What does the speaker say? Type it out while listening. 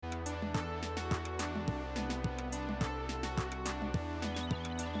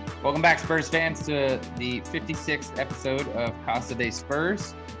Welcome back, Spurs fans, to the 56th episode of Casa de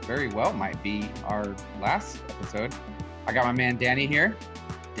Spurs. Very well might be our last episode. I got my man Danny here.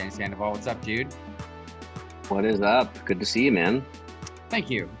 Danny Sandoval, what's up, dude? What is up? Good to see you, man. Thank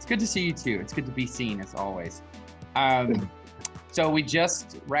you. It's good to see you, too. It's good to be seen, as always. So we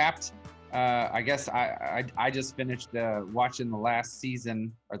just wrapped, I guess I just finished watching the last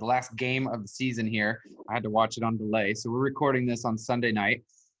season, or the last game of the season here. I had to watch it on delay. So we're recording this on Sunday night.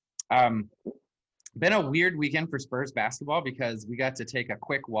 Been a weird weekend for Spurs basketball because we got to take a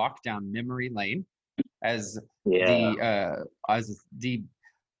quick walk down memory lane as I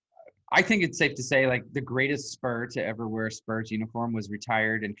think it's safe to say, like, the greatest Spur to ever wear a Spurs uniform was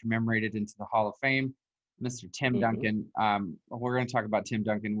retired and commemorated into the Hall of Fame, Mr. Tim Duncan. We're going to talk about Tim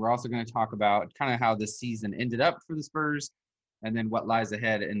Duncan. We're also going to talk about kind of how this season ended up for the Spurs and then what lies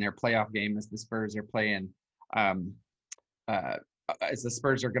ahead in their playoff game as the Spurs are playing as the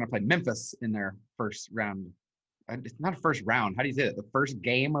Spurs are going to play Memphis in their first round. It's not a first round. How do you say it? The first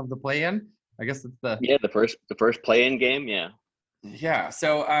game of the play-in? I guess it's the first play-in game. Yeah.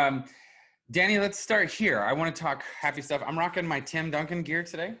 So, Danny, let's start here. I want to talk happy stuff. I'm rocking my Tim Duncan gear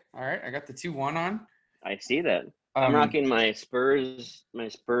today. All right. I got the 2-1 on. I see that. I'm rocking my Spurs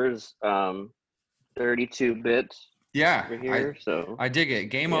 32-bit. Yeah. Over here. I dig it.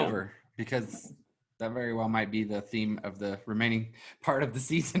 Game over, because that very well might be the theme of the remaining part of the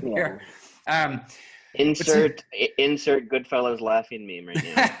season here. Insert Goodfellas laughing meme right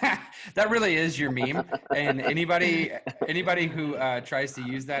now. That really is your meme, and anybody who tries to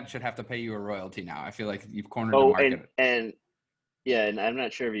use that should have to pay you a royalty now. I feel like you've cornered the market. And I'm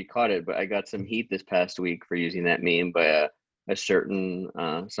not sure if you caught it, but I got some heat this past week for using that meme by a certain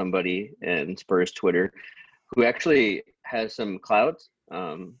somebody in Spurs Twitter who actually has some clout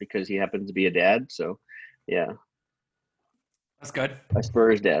because he happens to be a dad. So, yeah. That's good. A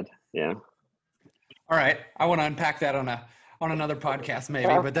Spurs dad, yeah. All right, I want to unpack that on another podcast maybe,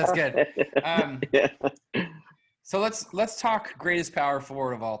 but that's good. So let's talk greatest power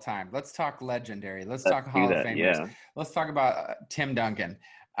forward of all time. Let's talk legendary. Let's talk Hall of Famers. Yeah. Let's talk about Tim Duncan.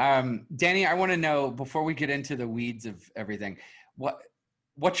 Danny, I want to know, before we get into the weeds of everything,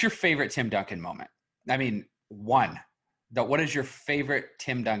 what's your favorite Tim Duncan moment? I mean, what is your favorite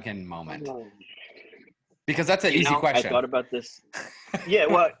Tim Duncan moment? Because that's an easy question. I thought about this. Yeah,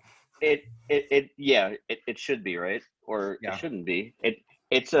 well, it should be, right? Or it shouldn't be.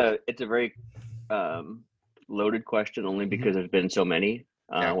 It's a very loaded question, only because there's been so many.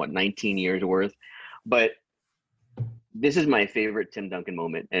 19 years worth. But this is my favorite Tim Duncan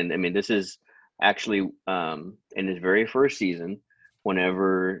moment, and I mean, this is actually in his very first season,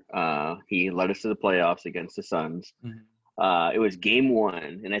 whenever he led us to the playoffs against the Suns. It was game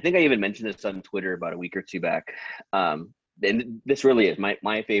 1, and I think I even mentioned this on Twitter about a week or two back. And this really is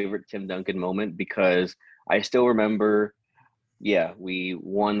my favorite Tim Duncan moment, because I still remember, we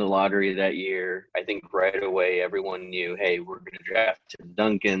won the lottery that year. I think right away everyone knew, hey, we're going to draft Tim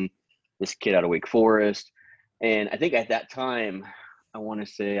Duncan, this kid out of Wake Forest. And I think at that time, I want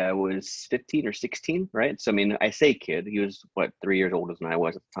to say I was 15 or 16, right? So, I mean, I say kid. He was, 3 years older than I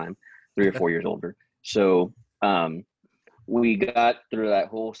was at the time, 3 or 4 years older. So we got through that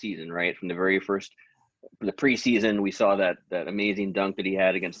whole season, right? From the very first – the preseason, we saw that amazing dunk that he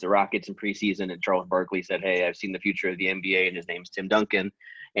had against the Rockets in preseason, and Charles Barkley said, hey, I've seen the future of the NBA, and his name's Tim Duncan.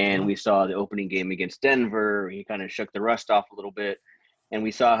 And we saw the opening game against Denver. He kind of shook the rust off a little bit, and we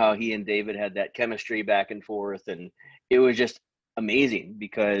saw how he and David had that chemistry back and forth, and it was just amazing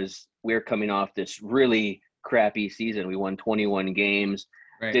because we're coming off this really crappy season. We won 21 games.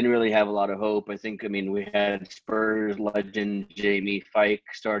 Right. Didn't really have a lot of hope. I mean, we had Spurs legend Jamie Fike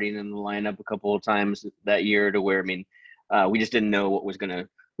starting in the lineup a couple of times that year, to where, I mean, we just didn't know what was going to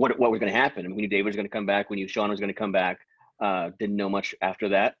happen. I mean, we knew David was going to come back. We knew Sean was going to come back. Didn't know much after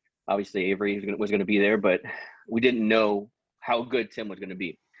that. Obviously, Avery was going to be there, but we didn't know how good Tim was going to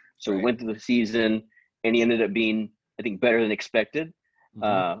be. So we went through the season, and he ended up being, I think, better than expected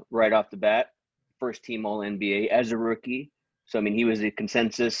right off the bat. First team All-NBA as a rookie. So, I mean, he was the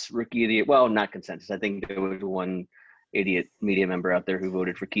consensus rookie of the year. Well, not consensus. I think there was one idiot media member out there who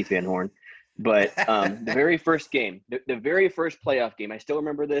voted for Keith Van Horn. But the very first game, the very first playoff game, I still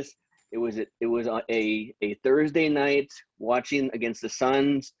remember this. It was a Thursday night watching against the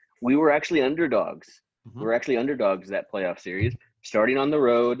Suns. We were actually underdogs. We were actually underdogs that playoff series, starting on the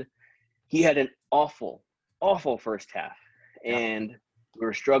road. He had an awful first half, and we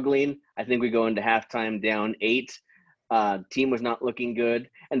were struggling. I think we go into halftime down 8. Team was not looking good.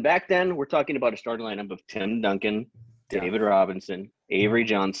 And back then, we're talking about a starting lineup of Tim Duncan, David Robinson, Avery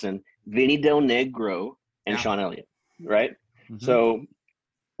Johnson, Vinny Del Negro, and Sean Elliott, right? So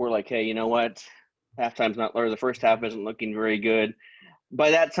we're like, hey, you know what? Halftime's not, or the first half isn't looking very good.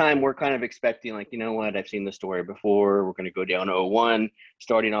 By that time, we're kind of expecting, like, you know what? I've seen the story before. We're going to go down 0-1,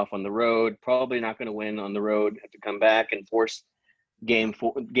 starting off on the road. Probably not going to win on the road. Have to come back and force game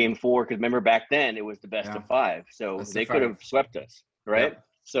four. Because remember, back then it was the best of 5, so they could have swept us, right? Yep.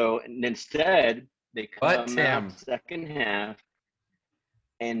 So and instead, they come out second half,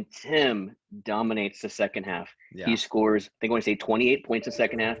 and Tim dominates the second half. Yeah. He scores, I think I want to say 28 points in the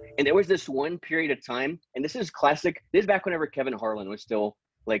second half. And there was this one period of time, and this is classic. This is back whenever Kevin Harlan was still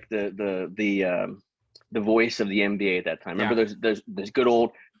like the voice of the NBA at that time. Remember those good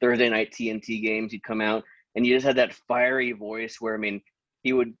old Thursday night TNT games? He'd come out, and you just had that fiery voice where, I mean,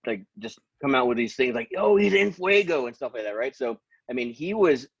 he would like just come out with these things like, "Oh, he's in fuego" and stuff like that, right? So, I mean, he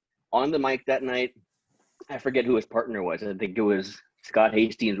was on the mic that night. I forget who his partner was. I think it was Scott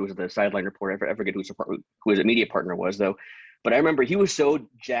Hastings was the sideline reporter. I forget who his immediate partner was, though. But I remember he was so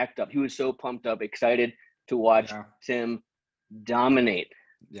jacked up. He was so pumped up, excited to watch Tim dominate.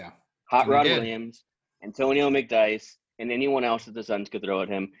 Yeah. Hot Rod Williams, Antonio McDyess, and anyone else that the Suns could throw at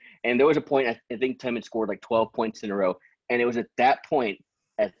him. And there was a point, I think Tim had scored like 12 points in a row. And it was at that point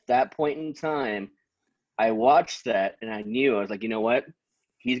in time, I watched that and I knew, I was like, you know what?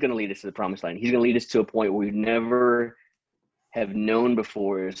 He's going to lead us to the promised land. He's going to lead us to a point where we've never have known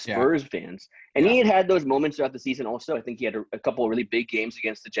before as Spurs fans. And he had those moments throughout the season also. I think he had a couple of really big games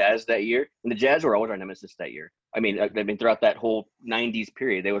against the Jazz that year. And the Jazz were always our nemesis that year. I mean, throughout that whole 90s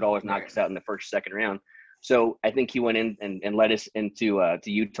period, they would always knock us out in the first, second round. So I think he went in and led us into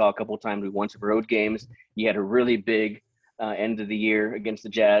to Utah a couple of times. We won some road games. He had a really big end of the year against the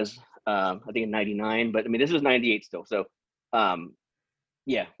Jazz, I think in 99. But, I mean, this was 98 still. So,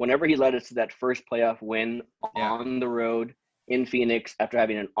 whenever he led us to that first playoff win on the road in Phoenix after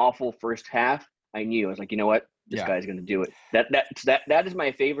having an awful first half, I knew. I was like, you know what? This guy's going to do it. That is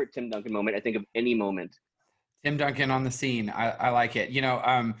my favorite Tim Duncan moment, I think, of any moment. Tim Duncan on the scene. I like it. You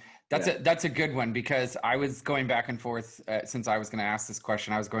know, that's a good one, because I was going back and forth since I was going to ask this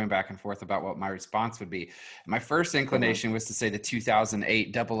question. I was going back and forth about what my response would be. My first inclination was to say the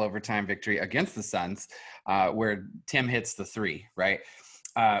 2008 double overtime victory against the Suns, where Tim hits the 3, right?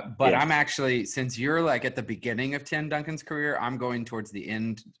 But I'm actually, since you're like at the beginning of Tim Duncan's career, I'm going towards the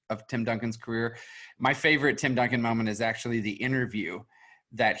end of Tim Duncan's career. My favorite Tim Duncan moment is actually the interview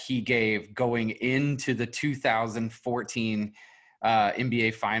that he gave going into the 2014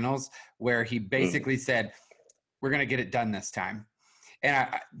 NBA Finals, where he basically said, "We're going to get it done this time." And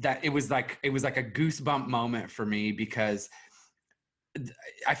it was like a goosebump moment for me, because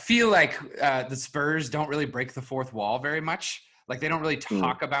I feel like the Spurs don't really break the fourth wall very much. Like, they don't really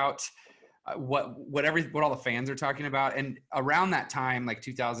talk about what all the fans are talking about. And around that time, like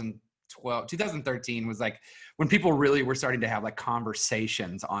 2013 was like when people really were starting to have like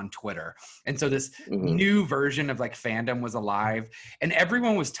conversations on Twitter. And so this new version of like fandom was alive, and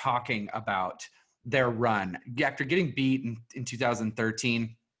everyone was talking about their run after getting beat in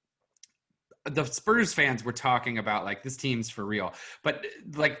 2013. The Spurs fans were talking about like, this team's for real, but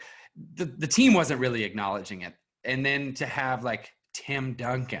like the team wasn't really acknowledging it. And then to have like Tim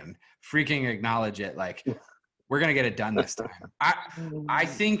Duncan freaking acknowledge it, like, we're going to get it done this time. I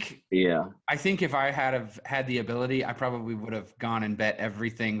think if I had the ability, I probably would have gone and bet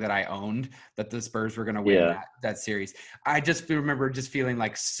everything that I owned that the Spurs were going to win that series. I just remember just feeling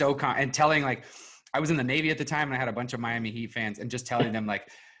like and telling, like, I was in the Navy at the time and I had a bunch of Miami Heat fans, and just telling them like,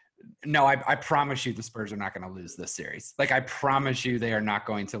 no, I promise you the Spurs are not going to lose this series. Like, I promise you they are not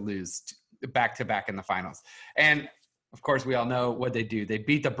going to lose back-to-back in the finals. And of course, we all know what they do. They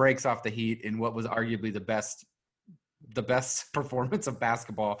beat the brakes off the Heat in what was arguably the best performance of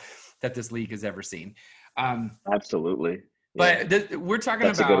basketball that this league has ever seen. Absolutely. But we're talking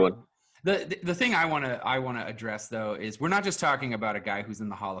That's about a good one. The thing I want to address, though, is we're not just talking about a guy who's in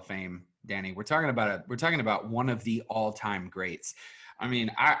the Hall of Fame, Danny. We're talking about one of the all-time greats. I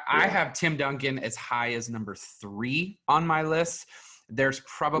mean, I have Tim Duncan as high as number 3 on my list. There's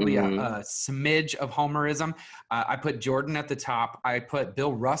probably a smidge of homerism. I put Jordan at the top. I put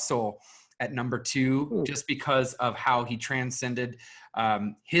Bill Russell at number 2, just because of how he transcended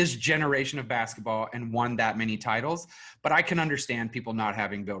his generation of basketball and won that many titles. But I can understand people not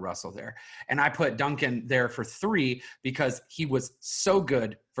having Bill Russell there. And I put Duncan there for 3 because he was so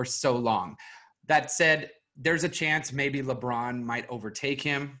good for so long. That said, there's a chance maybe LeBron might overtake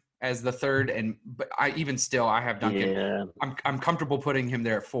him as the 3rd, but I have Duncan. Yeah. I'm comfortable putting him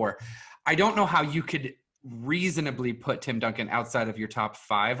there at 4. I don't know how you could reasonably put Tim Duncan outside of your top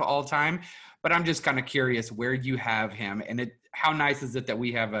 5 all time, but I'm just kind of curious where you have him, and how nice is it that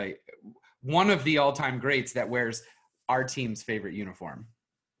we have one of the all-time greats that wears our team's favorite uniform?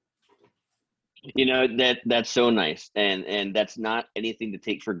 That's so nice, and that's not anything to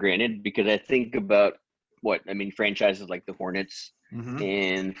take for granted, because I think about franchises like the Hornets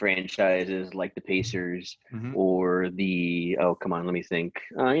and franchises like the Pacers or the come on, let me think.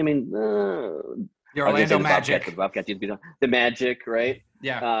 The Orlando Magic, the Bobcats, the Magic, right?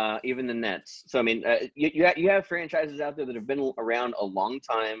 Yeah. Even the Nets. So you have franchises out there that have been around a long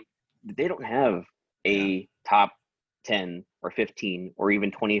time. They don't have a top 10 or 15 or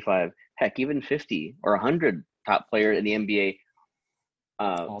even 25, heck, even 50 or 100 top player in the NBA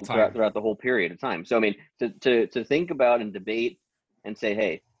throughout the whole period of time. So to think about and debate and say,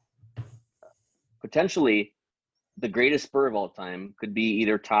 hey, potentially the greatest Spur of all time could be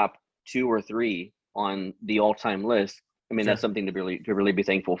either top 2 or 3 on the all-time list. Sure. That's something to really be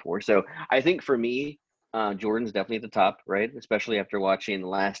thankful for. So I think for me, Jordan's definitely at the top, right? Especially after watching The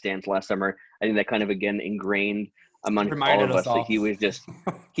Last Dance last summer. I think that kind of again ingrained among all of us that he was just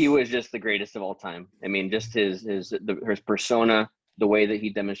the greatest of all time. Just his persona, the way that he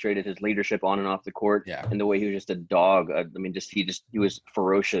demonstrated his leadership on and off the court, and the way he was just a dog. He was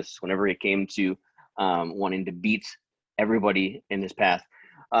ferocious whenever it came to wanting to beat everybody in his path.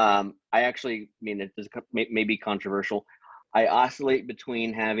 It may be controversial. I oscillate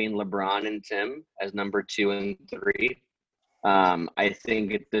between having LeBron and Tim as number 2 and 3. I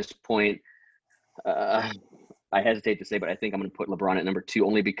think at this point, I hesitate to say, but I think I'm going to put LeBron at number 2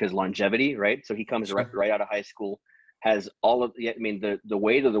 only because longevity, right? So he comes right out of high school, has all of the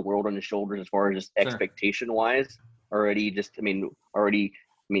weight of the world on his shoulders as far as just expectation wise already. Since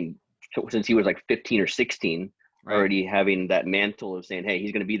he was like 15 or 16. Right. Already having that mantle of saying, hey,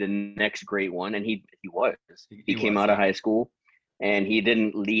 he's going to be the next great one. And he was. He came out of high school, and he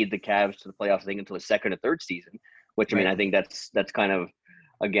didn't lead the Cavs to the playoffs, I think, until his second or third season, which, I think that's kind of,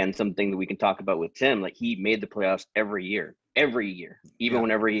 again, something that we can talk about with Tim. Like, he made the playoffs every year, even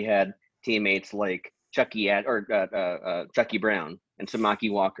whenever he had teammates like Chucky Brown and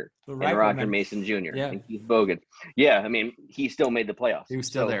Samaki Walker and Roger Mason Jr. and Keith Bogan. Yeah, he still made the playoffs. He was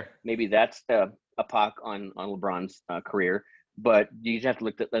still there. Maybe that's a pock on LeBron's career, but you just have to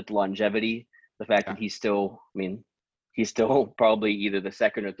look at the longevity, the fact that he's still probably either the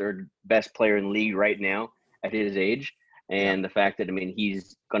second or third best player in the league right now at his age, and the fact that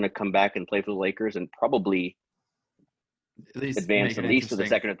he's going to come back and play for the Lakers and probably advance at least to the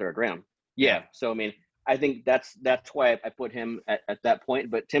second or third round. Yeah. So I think that's why I put him at that point,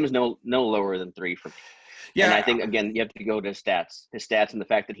 but Tim's no lower than 3 for me. Yeah. And I think, again, you have to go to his stats and the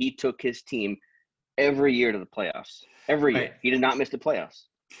fact that he took his team every year to the playoffs. Every year. He did not miss the playoffs.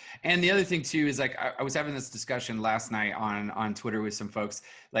 And the other thing too is, like, I was having this discussion last night on Twitter with some folks.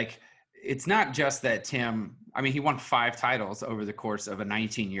 Like, it's not just that Tim, he won 5 titles over the course of a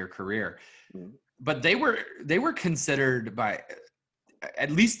 19-year career, but they were considered by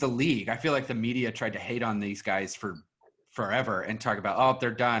at least the league. I feel like the media tried to hate on these guys for forever and talk about,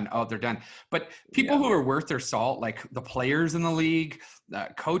 they're done. But people who are worth their salt, like the players in the league,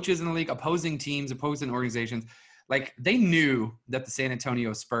 coaches in the league, opposing teams, opposing organizations, like, they knew that the San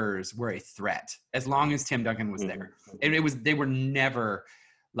Antonio Spurs were a threat as long as Tim Duncan was there. And they were never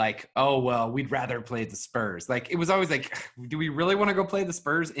like, oh, well, we'd rather play the Spurs. Like, it was always like, do we really want to go play the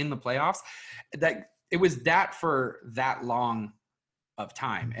Spurs in the playoffs? That it was that for that long of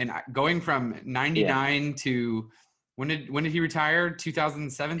time. And going from 99 to when did he retire?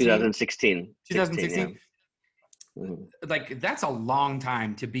 2017? 2016. 2016. Like, that's a long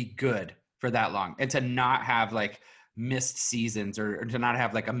time to be good for that long, and to not have like missed seasons or to not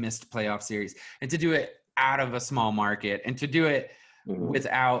have like a missed playoff series, and to do it out of a small market, and to do it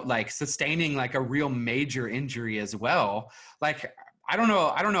without like sustaining like a real major injury as well. Like, I don't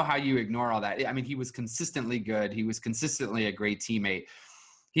know how you ignore all that. He was consistently good. He was consistently a great teammate.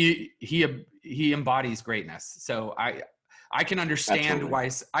 He embodies greatness. So I can understand why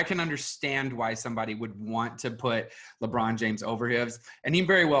somebody would want to put LeBron James over his, and he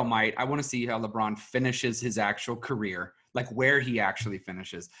very well might. I want to see how LeBron finishes his actual career, like where he actually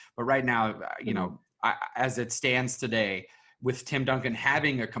finishes. But right now, as it stands today, with Tim Duncan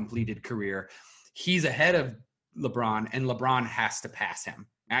having a completed career, he's ahead of LeBron, and LeBron has to pass him.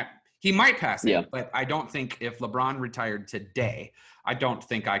 He might pass him, but I don't think if LeBron retired today, I don't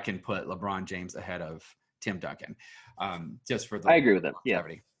think I can put LeBron James ahead of Tim Duncan. Just for the I agree with that.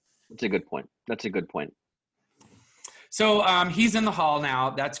 longevity. Yeah, that's a good point. So he's in the hall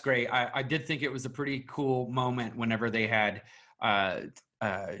now. That's great. I did think it was a pretty cool moment whenever they had,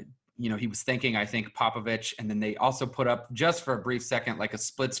 he was thanking, I think, Popovich, and then they also put up, just for a brief second, like a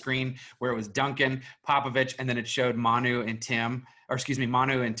split screen where it was Duncan, Popovich, and then it showed Manu and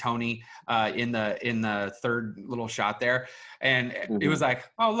Tony in the third little shot there. And it was like,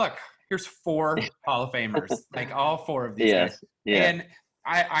 oh, look, here's 4 Hall of Famers, like all 4 of these guys. Yeah. And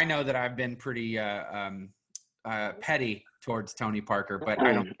I know that I've been pretty petty towards Tony Parker, but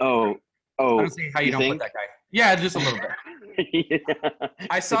I don't see how you don't put that guy. Yeah, just a little bit.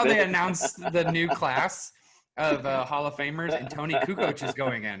 I saw they announced the new class of Hall of Famers, and Tony Kukoc is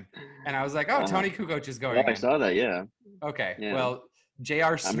going in. And I was like, oh, Tony Kukoc is going in. I saw that, yeah. Okay, well,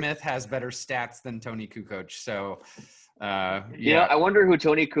 J.R. Smith has better stats than Tony Kukoc, so yeah. I wonder who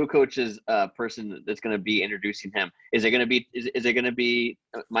Tony Kukoc's person that's going to be introducing him. Is it going to be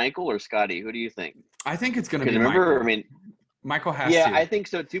Michael or Scotty? Who do you think? I think it's going to be Michael. Michael has to. Yeah, I think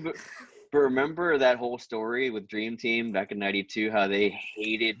so too. But remember that whole story with Dream Team back in '92, how they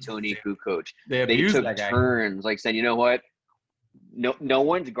hated Tony Kukoc. They took that guy. turns, like saying, you know what? No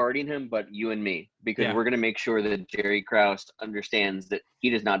one's guarding him but you and me, because we're going to make sure that Jerry Krause understands that he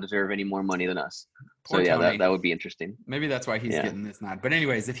does not deserve any more money than us. Poor so Tony. that would be interesting. Maybe that's why he's getting this nod. But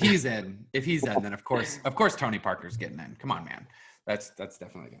anyways, if he's in, then of course Tony Parker's getting in. Come on, man. That's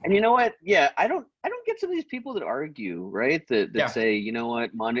definitely. And you know what? Yeah, I don't get some of these people that argue, right? That say, you know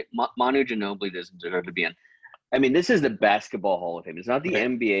what, Manu Ginobili doesn't deserve to be in. I mean, this is the Basketball Hall of Fame. It's not the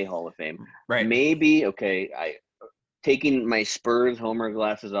NBA Hall of Fame. Right. Maybe taking my Spurs homer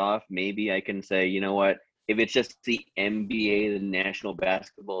glasses off, maybe I can say, you know what, if it's just the NBA, the National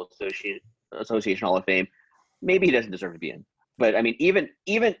Basketball Association Hall of Fame, maybe he doesn't deserve to be in. But I mean, even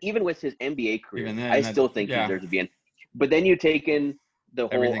with his NBA career, I still think he deserves to be in. But then you take in the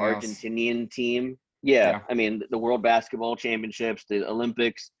whole Argentinian team. Yeah, I mean, the World Basketball Championships, the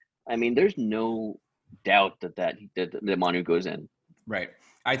Olympics. I mean, there's no doubt that Manu goes in. Right.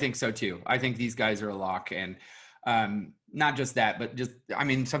 I think so too. I think these guys are a lock, and not just that, but just, I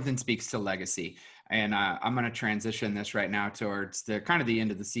mean, something speaks to legacy. And I'm going to transition this right now towards the kind of the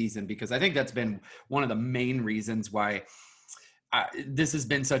end of the season, because I think that's been one of the main reasons why this has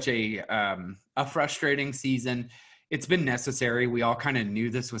been such a frustrating season. It's been necessary. We all kind of knew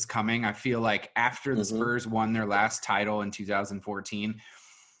this was coming. I feel like after the Spurs won their last title in 2014,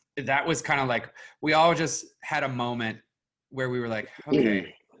 that was kind of like, we all just had a moment where we were like,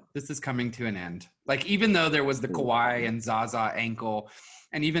 okay, this is coming to an end. Like, even though there was the Kawhi and Zaza ankle,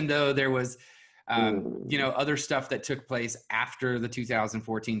 and even though there was, other stuff that took place after the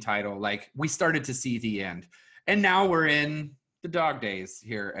 2014 title, like, we started to see the end. And now we're in the dog days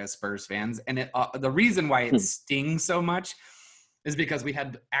here as Spurs fans. And the reason why it stings so much is because we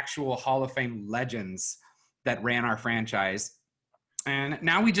had actual Hall of Fame legends that ran our franchise. And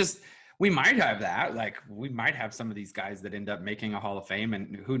now we might have that. Like, we might have some of these guys that end up making a Hall of Fame,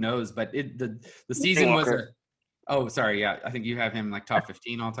 and who knows, but the season was I think you have him like top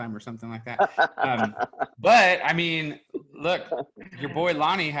 15 all time or something like that. But I mean, look, your boy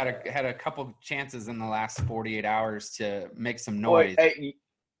Lonnie had a couple chances in the last 48 hours to make some noise. Boy, hey,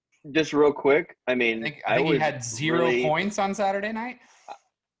 just real quick. I mean, I think he had 0 points on Saturday night.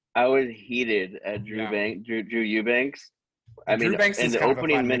 I was heated at Drew Eubanks. Drew Banks is kind of a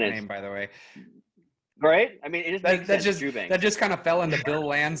fun nickname, by the way. Right? I mean, it just makes sense. Drew Banks. That just kind of fell into Bill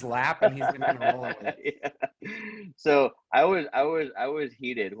Land's lap, and he's been kind of rolling with it. Yeah. So I was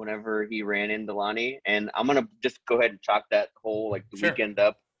heated whenever he ran into Lonnie, and I'm gonna just go ahead and chalk that whole weekend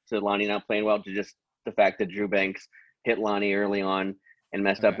up to Lonnie not playing well, to just the fact that Drew Banks hit Lonnie early on and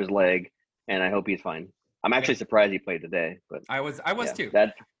messed up his leg, and I hope he's fine. I'm actually surprised he played today, but I was too.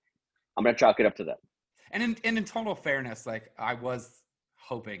 I'm gonna chalk it up to that. And in total fairness, like, I was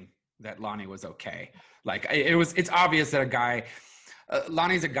hoping that Lonnie was okay. Like, it's obvious that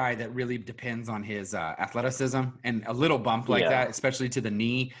Lonnie's a guy that really depends on his athleticism, and a little bump like that, especially to the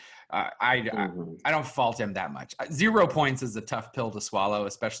knee. I don't fault him that much. 0 points is a tough pill to swallow,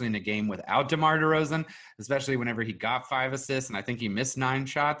 especially in a game without DeMar DeRozan, especially whenever he got 5 assists, and I think he missed 9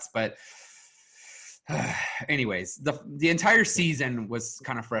 shots, but anyways, the entire season was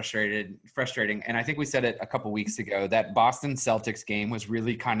kind of frustrating. And I think we said it a couple weeks ago, that Boston Celtics game was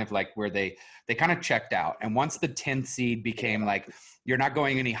really kind of like where they kind of checked out. And once the 10th seed became like, you're not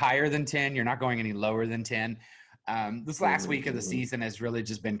going any higher than 10, you're not going any lower than 10. This last week of the season has really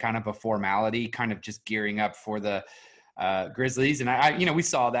just been kind of a formality, kind of just gearing up for the Grizzlies. And we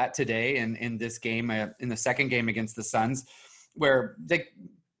saw that today in this game, in the second game against the Suns, where the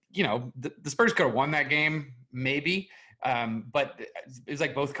Spurs could have won that game, maybe. But it was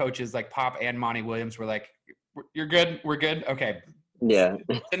like both coaches, like Pop and Monty Williams, were like, "You're good, we're good, okay." Yeah.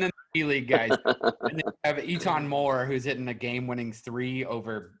 And then the D-League guys, and then you have Eton Moore, who's hitting a game-winning 3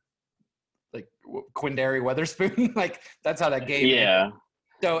 over like Quindary Weatherspoon. Like, that's how that game. Yeah. Is.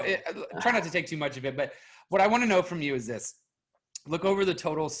 So try not to take too much of it, but what I want to know from you is this: look over the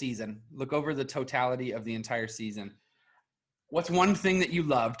total season, look over the totality of the entire season. What's one thing that you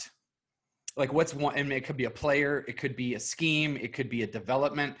loved like what's one, and it could be a player, it could be a scheme, it could be a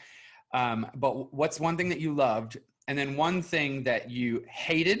development. But what's one thing that you loved, and then one thing that you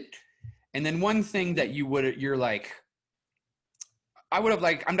hated, and then one thing that you're like, I would have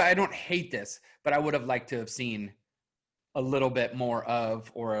liked, I don't hate this, but I would have liked to have seen a little bit more of,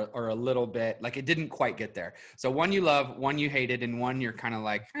 or a little bit, like it didn't quite get there. So one you love, one you hated, and one you're kind of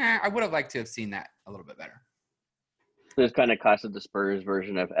like, I would have liked to have seen that a little bit better. This kind of costed the Spurs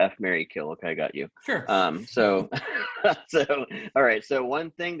version of F, Marry, Kill. Okay, I got you. Sure. So all right. So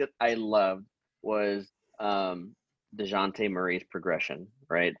one thing that I loved was DeJounte Murray's progression,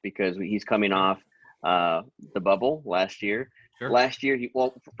 right? Because he's coming off the bubble last year. Sure. Last year, he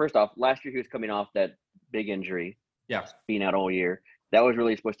was coming off that big injury. Yeah. Being out all year. That was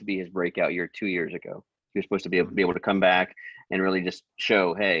really supposed to be his breakout year 2 years ago. He was supposed to be able to come back and really just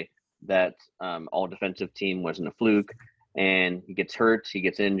show, hey, that all defensive team wasn't a fluke. And he gets hurt, he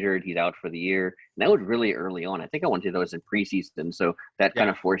gets injured, he's out for the year. And that was really early on. I think I went to those in preseason. So that kind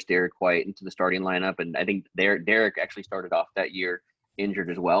of forced Derek White into the starting lineup. And I think Derek actually started off that year injured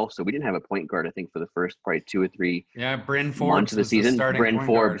as well. So we didn't have a point guard, I think, for the first probably 2 or 3 Bryn Forbes months of the season. Bryn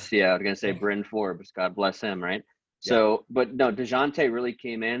Forbes. Guard. Yeah, I was going to say Bryn Forbes. God bless him, right? So, but no, DeJounte really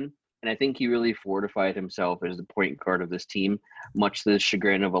came in, and I think he really fortified himself as the point guard of this team, much to the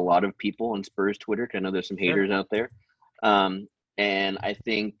chagrin of a lot of people on Spurs Twitter, because I know there's some haters out there. And I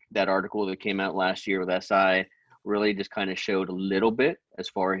think that article that came out last year with SI really just kind of showed a little bit as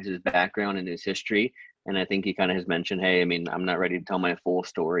far as his background and his history. And I think he kind of has mentioned, hey, I mean, I'm not ready to tell my full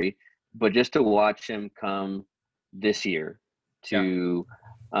story, but just to watch him come this year to,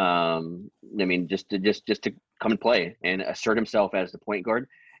 I mean, just to come and play and assert himself as the point guard.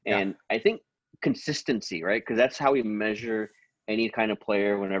 And I think consistency, right? Because that's how we measure any kind of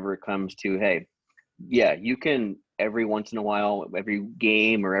player whenever it comes to, hey, you can every once in a while, every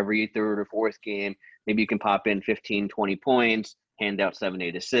game or every third or fourth game, maybe you can pop in 15, 20 points, hand out 7,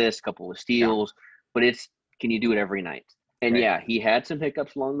 8 assists, couple of steals, but can you do it every night? And he had some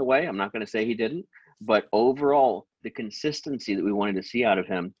hiccups along the way. I'm not going to say he didn't, but overall, the consistency that we wanted to see out of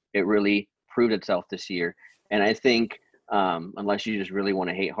him, it really proved itself this year. And I think, unless you just really want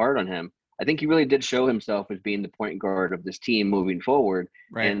to hate hard on him, I think he really did show himself as being the point guard of this team moving forward,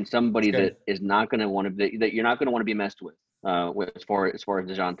 and somebody that is not going to want to that you're not going to want to be messed with as far as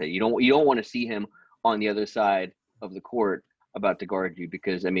DeJounte. You don't want to see him on the other side of the court about to guard you,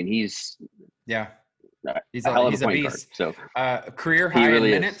 because I mean he's a hell of a point guard. So career high in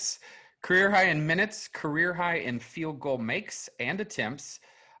minutes, career high in field goal makes and attempts,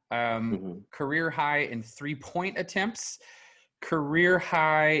 career high in 3-point attempts, career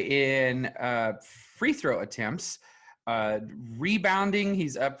high in free throw attempts, rebounding.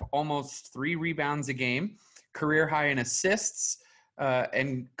 He's up almost 3 rebounds a game, career high in assists,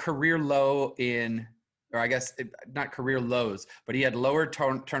 and career low in, or I guess not career lows, but he had lower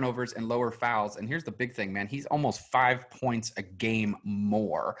turnovers and lower fouls. And here's the big thing, man. He's almost 5 points a game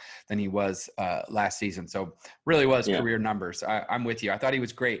more than he was last season. So really was career numbers. I'm with you. I thought he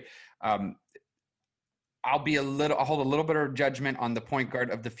was great. I'll hold a little bit of judgment on the point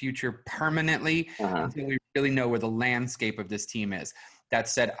guard of the future permanently until we really know where the landscape of this team is. That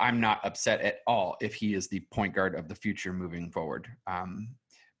said, I'm not upset at all if he is the point guard of the future moving forward.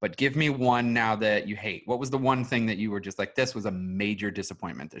 But give me one now that you hate. What was the one thing that you were just like, this was a major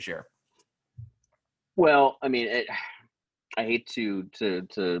disappointment this year? Well, I mean, I hate to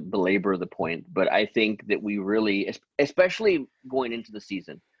belabor the point, but I think that we really, especially going into the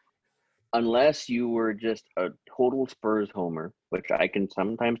season, unless you were just a total Spurs homer, which I can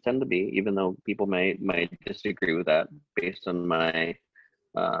sometimes tend to be, even though people may disagree with that based on my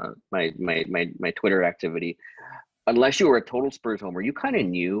my Twitter activity. Unless you were a total Spurs homer, you kind of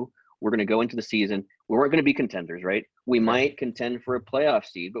knew we're going to go into the season. We weren't going to be contenders, right? We might contend for a playoff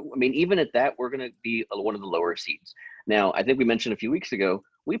seed, but I mean, even at that, we're going to be one of the lower seeds. Now, I think we mentioned a few weeks ago,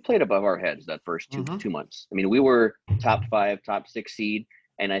 we played above our heads that first 2 months. I mean, we were top 5, top 6 seed.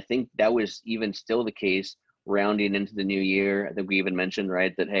 And I think that was even still the case rounding into the new year. I think we even mentioned,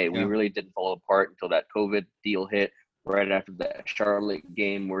 right, that, hey, we really didn't fall apart until that COVID deal hit right after that Charlotte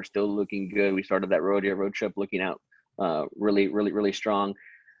game. We're still looking good. We started that road trip looking out really strong.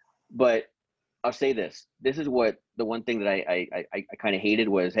 But I'll say this. This is what the one thing that I kind of hated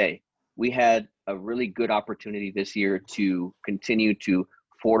was, hey, we had a really good opportunity this year to continue to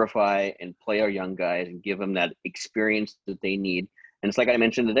fortify and play our young guys and give them that experience that they need. And it's like I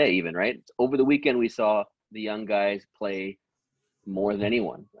mentioned today, even, right? Over the weekend, we saw the young guys play more than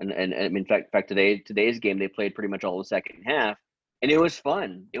anyone. And in fact, today's game, they played pretty much all the second half. And it was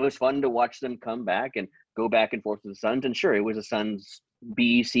fun. It was fun to watch them come back and go back and forth with the Suns. And sure, it was a Suns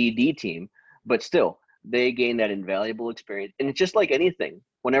B, C, D team. but still, they gain that invaluable experience. And it's just like anything.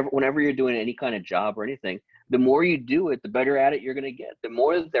 Whenever you're doing any kind of job or anything, the more you do it, the better at it you're going to get. The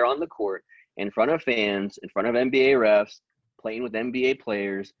more that they're on the court, in front of fans, in front of NBA refs, playing with NBA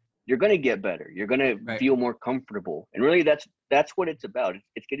players, you're going to get better. You're going to feel more comfortable. And really, that's what it's about.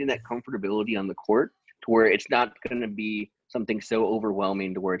 It's getting that comfortability on the court to where it's not going to be something so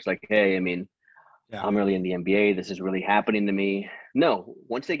overwhelming to where it's like, hey, I mean, I'm really in the NBA. This is really happening to me. No,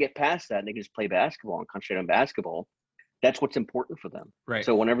 once they get past that and they can just play basketball and concentrate on basketball, that's what's important for them. Right.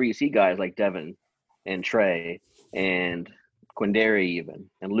 So whenever you see guys like Devin and Trey and Quindary even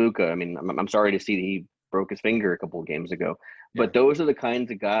and Luka, I mean, I'm sorry to see that he broke his finger a couple of games ago, but those are the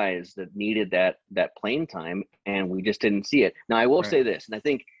kinds of guys that needed that playing time, and we just didn't see it. Now, I will say this, and I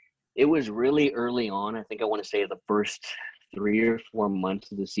think it was really early on. I think I want to say the first 3 or 4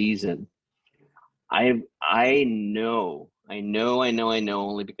 months of the season. I know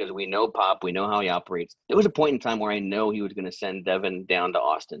only because we know Pop, we know how he operates. There was a point in time where I know he was going to send Devin down to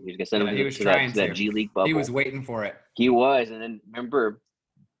Austin. He was going to send him to that G League bubble. He was waiting for it. He was, and then remember,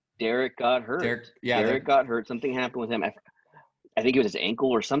 Derek got hurt. Derek got hurt. Something happened with him. I think it was his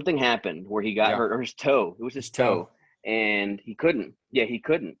ankle or something happened where he got hurt, or his toe. It was his toe, and he couldn't. Yeah, he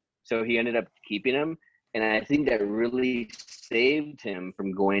couldn't. So he ended up keeping him. And I think that really saved him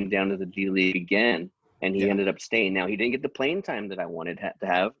from going down to the G League again. And he ended up staying. Now, he didn't get the playing time that I wanted to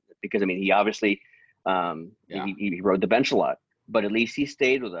have because, I mean, he obviously he rode the bench a lot. But at least he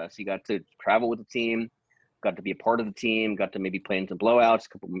stayed with us. He got to travel with the team, got to be a part of the team, got to maybe play in some blowouts, a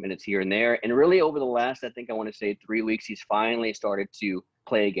couple of minutes here and there. And really over the last, I think I want to say 3 weeks, he's finally started to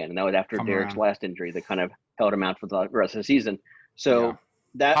play again. And that was after Derek's last injury that kind of held him out for the rest of the season. So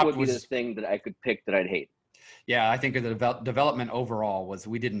that Pop would be the thing that I could pick that I'd hate. Yeah, I think the development overall was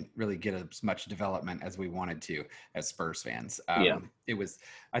we didn't really get as much development as we wanted to as Spurs fans. It was.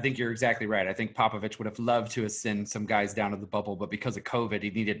 I think you're exactly right. I think Popovich would have loved to have sent some guys down to the bubble, but because of COVID, he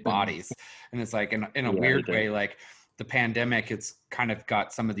needed bodies. And it's like in a weird way, like the pandemic, it's kind of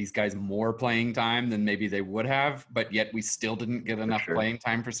got some of these guys more playing time than maybe they would have, but yet we still didn't get enough playing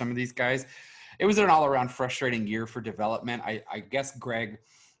time for some of these guys. It was an all-around frustrating year for development. I guess Greg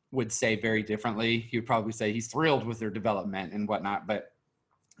would say very differently. He would probably say he's thrilled with their development and whatnot, but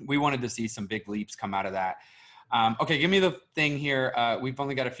we wanted to see some big leaps come out of that. Okay, give me the thing here. We've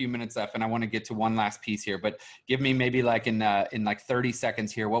only got a few minutes left, and I want to get to one last piece here, but give me maybe like in like 30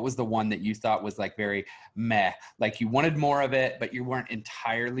 seconds here, what was the one that you thought was like very meh? Like you wanted more of it, but you weren't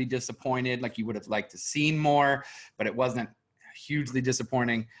entirely disappointed. Like you would have liked to seen more, but it wasn't hugely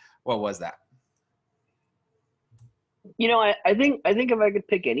disappointing. What was that? You know, I think if I could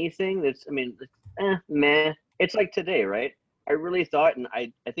pick anything that's, I mean, meh. It's like today, right? I really thought, and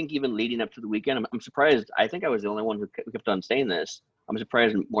I think even leading up to the weekend, I'm surprised. I think I was the only one who kept on saying this. I'm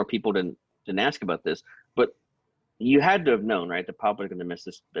surprised more people didn't ask about this. But you had to have known, right, that Pop was going to miss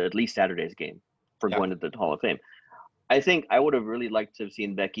this at least Saturday's game for going to the Hall of Fame. I think I would have really liked to have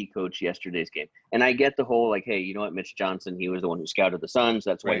seen Becky coach yesterday's game. And I get the whole, like, hey, you know what, Mitch Johnson, he was the one who scouted the Suns.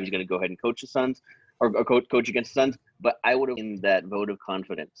 That's why he's going to go ahead and coach the Suns or coach against the Suns. But I would have given that vote of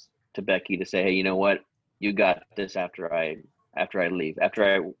confidence to Becky to say, hey, you know what, you got this after I leave,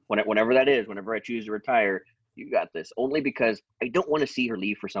 whenever that is, whenever I choose to retire, you got this. Only because I don't want to see her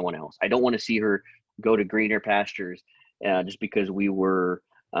leave for someone else. I don't want to see her go to greener pastures just because we were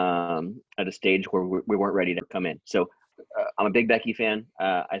at a stage where we weren't ready to come in. So I'm a big Becky fan.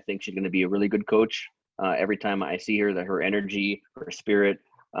 I think she's going to be a really good coach. Every time I see her, that her energy, her spirit,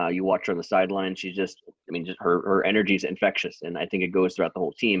 you watch her on the sideline, she's just her energy is infectious. And I think it goes throughout the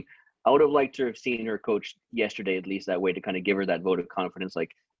whole team. I would have liked to have seen her coach yesterday, at least that way, to kind of give her that vote of confidence,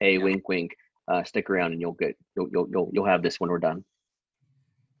 like, hey, wink, wink, stick around and you'll have this when we're done.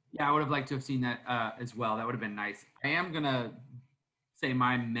 Yeah, I would have liked to have seen that as well. That would have been nice. I am going to say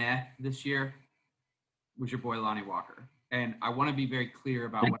my meh this year was your boy Lonnie Walker. And I want to be very clear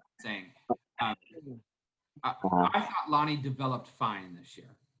about what I'm saying. I thought Lonnie developed fine this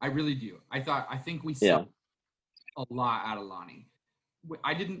year. I really do. I think we saw a lot out of Lonnie.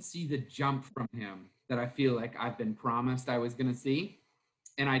 I didn't see the jump from him that I feel like I've been promised I was going to see.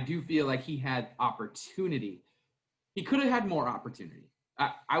 And I do feel like he had opportunity. He could have had more opportunity.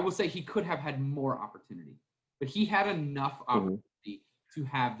 I will say he could have had more opportunity. But he had enough opportunity to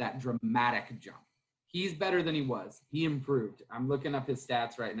have that dramatic jump. He's better than he was. He improved. I'm looking up his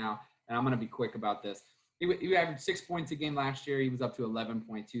stats right now, and I'm going to be quick about this. He averaged 6 points a game last year. He was up to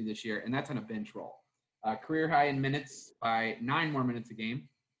 11.2 this year, and that's on a bench roll. Career high in minutes by 9 more minutes a game,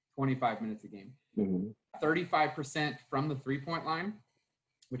 25 minutes a game. 35% from the three-point line,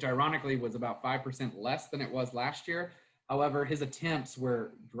 which ironically was about 5% less than it was last year. However, his attempts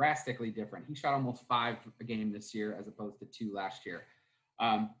were drastically different. He shot almost 5 a game this year as opposed to 2 last year.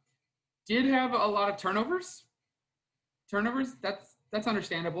 Did have a lot of turnovers. That's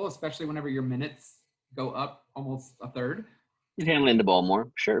understandable, especially whenever your minutes go up almost a third. He's handling the ball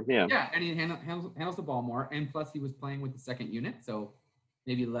more. Sure, yeah. Yeah, and he handles the ball more. And plus, he was playing with the second unit, so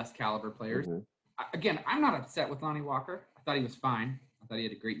maybe less caliber players. Again, I'm not upset with Lonnie Walker. I thought he was fine. I thought he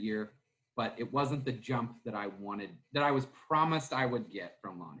had a great year. But it wasn't the jump that I wanted, that I was promised I would get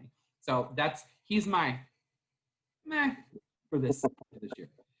from Lonnie. So he's my meh for this year.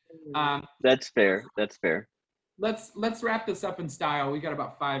 That's fair. Let's wrap this up in style. We got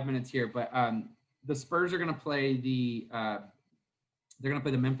about 5 minutes here, but the Spurs are going to play they're going to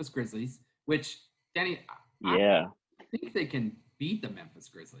play the Memphis Grizzlies, which Danny, I think they can beat the Memphis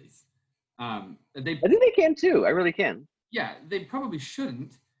Grizzlies. I think they can too. I really can. Yeah, they probably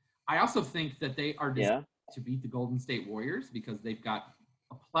shouldn't. I also think that they are designed to beat the Golden State Warriors because they've got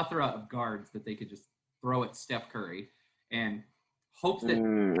a plethora of guards that they could just throw at Steph Curry and hope that. I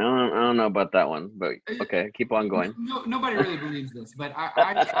don't know about that one, but okay, keep on going. Nobody really believes this, but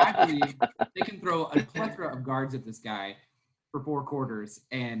I believe they can throw a plethora of guards at this guy for 4 quarters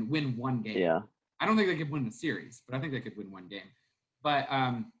and win one game. Yeah. I don't think they could win the series, but I think they could win one game. But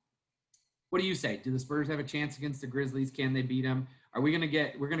what do you say? Do the Spurs have a chance against the Grizzlies? Can they beat them? We're gonna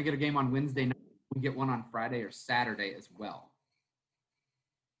get a game on Wednesday night. We get one on Friday or Saturday as well.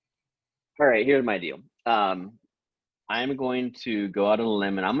 All right, here's my deal. I'm going to go out on a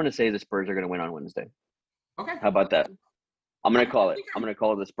limb, and I'm going to say the Spurs are going to win on Wednesday. Okay. How about that? I'm going to call it. I'm going to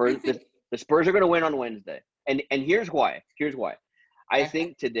call it the Spurs. The Spurs are going to win on Wednesday, and here's why. I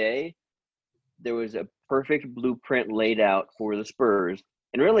think today there was a perfect blueprint laid out for the Spurs.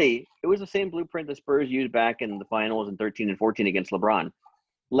 And really, it was the same blueprint the Spurs used back in the finals in 13 and 14 against LeBron.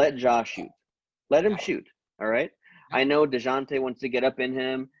 Let Ja shoot. Let him shoot, all right? I know DeJounte wants to get up in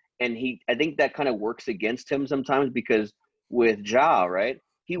him, and I think that kind of works against him sometimes because with Ja, right,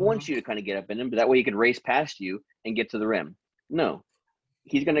 he wants you to kind of get up in him, but that way he can race past you and get to the rim. No.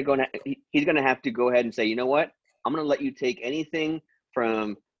 He's going to have to go ahead and say, you know what? I'm going to let you take anything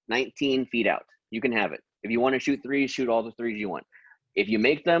from 19 feet out. You can have it. If you want to shoot threes, shoot all the threes you want. If you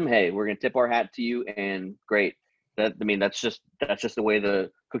make them, hey, we're gonna tip our hat to you, and great. That's just the way the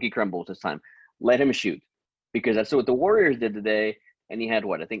cookie crumbles this time. Let him shoot, because that's what the Warriors did today, and he had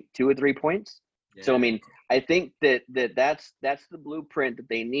I think 2 or 3 points. Yeah. So I think that's the blueprint that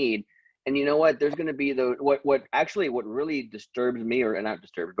they need. And you know what? There's gonna be what really disturbs me, or not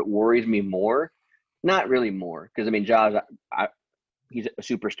disturbs, but worries me more. Not really more, because Ja's he's a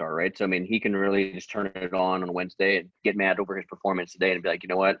superstar, right? So, he can really just turn it on Wednesday and get mad over his performance today and be like, you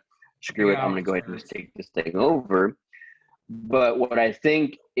know what? Screw it. I'm going to go ahead and just take this thing over. But what I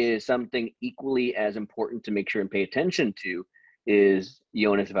think is something equally as important to make sure and pay attention to is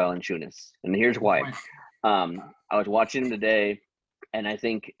Jonas Valanciunas. And here's why. I was watching him today, and I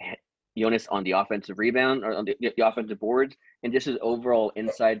think Jonas on the offensive rebound or on the offensive boards and just his overall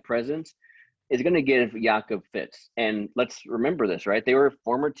inside presence is going to give Jakob fits. And let's remember this, right? They were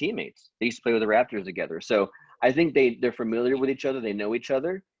former teammates. They used to play with the Raptors together. So I think they're familiar with each other. They know each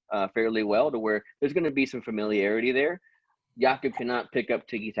other fairly well, to where there's going to be some familiarity there. Jakob cannot pick up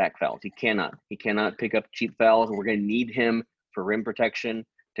ticky-tack fouls. He cannot pick up cheap fouls. We're going to need him for rim protection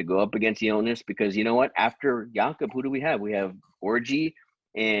to go up against Jonas, because you know what? After Jakob, who do we have? We have Orgy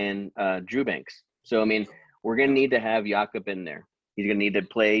and Drew Banks. So, we're going to need to have Jakob in there. He's going to need to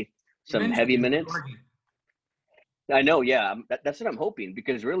play some heavy minutes. I know, yeah. That's what I'm hoping,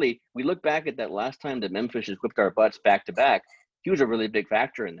 because really, we look back at that last time that Memphis just whipped our butts back to back. He was a really big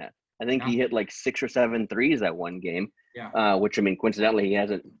factor in that. I think he hit like 6 or 7 threes that one game, which, coincidentally, he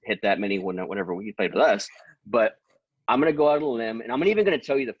hasn't hit that many whenever he played with us. But I'm going to go out on a limb, and I'm even going to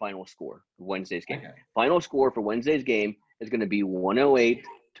tell you the final score for Wednesday's game. Okay. Final score for Wednesday's game is going to be 108-103,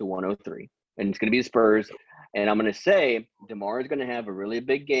 and it's going to be the Spurs. And I'm going to say DeMar is going to have a really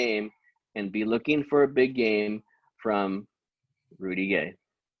big game and be looking for a big game from Rudy Gay.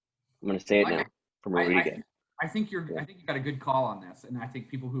 I'm going to say it now, from Rudy Gay. I think you got a good call on this, and I think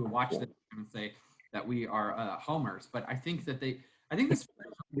people who watch this are going to say that we are homers. But I think that the Spurs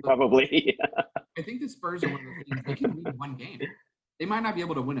probably. I think the Spurs are one of the teams they can win one game. They might not be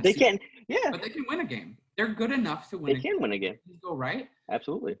able to win a season. They can, yeah, but they can win a game. They're good enough to win. They can win a game. Go right.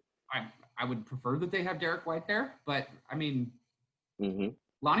 Absolutely. I would prefer that they have Derek White there, but Lonnie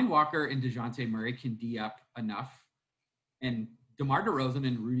Walker and DeJounte Murray can D up enough, and DeMar DeRozan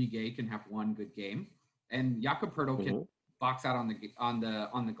and Rudy Gay can have one good game, and Jakob Poeltl can box out on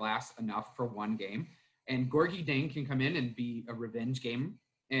the glass enough for one game, and Gorgui Dieng can come in and be a revenge game,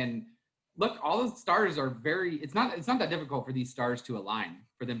 and look, all the stars are it's not that difficult for these stars to align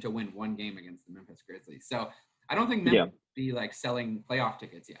for them to win one game against the Memphis Grizzlies. So I don't think Memphis will be like selling playoff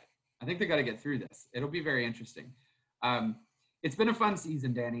tickets yet. I think they got to get through this. It'll be very interesting. It's been a fun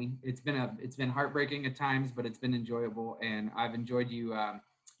season, Danny. It's been heartbreaking at times, but it's been enjoyable, and I've enjoyed you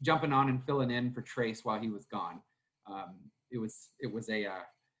jumping on and filling in for Trace while he was gone. It was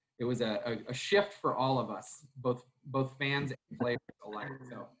a shift for all of us, both fans and players alike.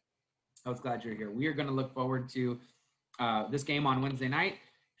 So I was glad you're here. We are going to look forward to this game on Wednesday night.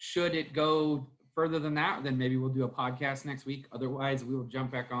 Should it go further than that, then maybe we'll do a podcast next week. Otherwise, we will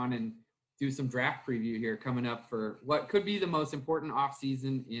jump back on and do some draft preview here coming up for what could be the most important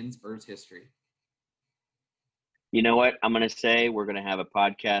offseason in Spurs history. You know what? I'm going to say we're going to have a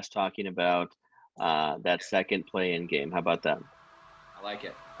podcast talking about that second play-in game. How about that? I like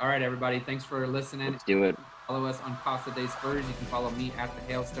it. All right, everybody. Thanks for listening. Let's do it. Follow us on Casa de Spurs. You can follow me at the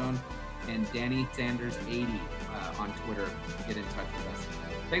Hailstone and Danny Sanders 80 on Twitter to get in touch with us.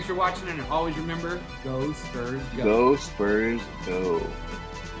 Thanks for watching, and always remember, go Spurs, go. Go Spurs, go.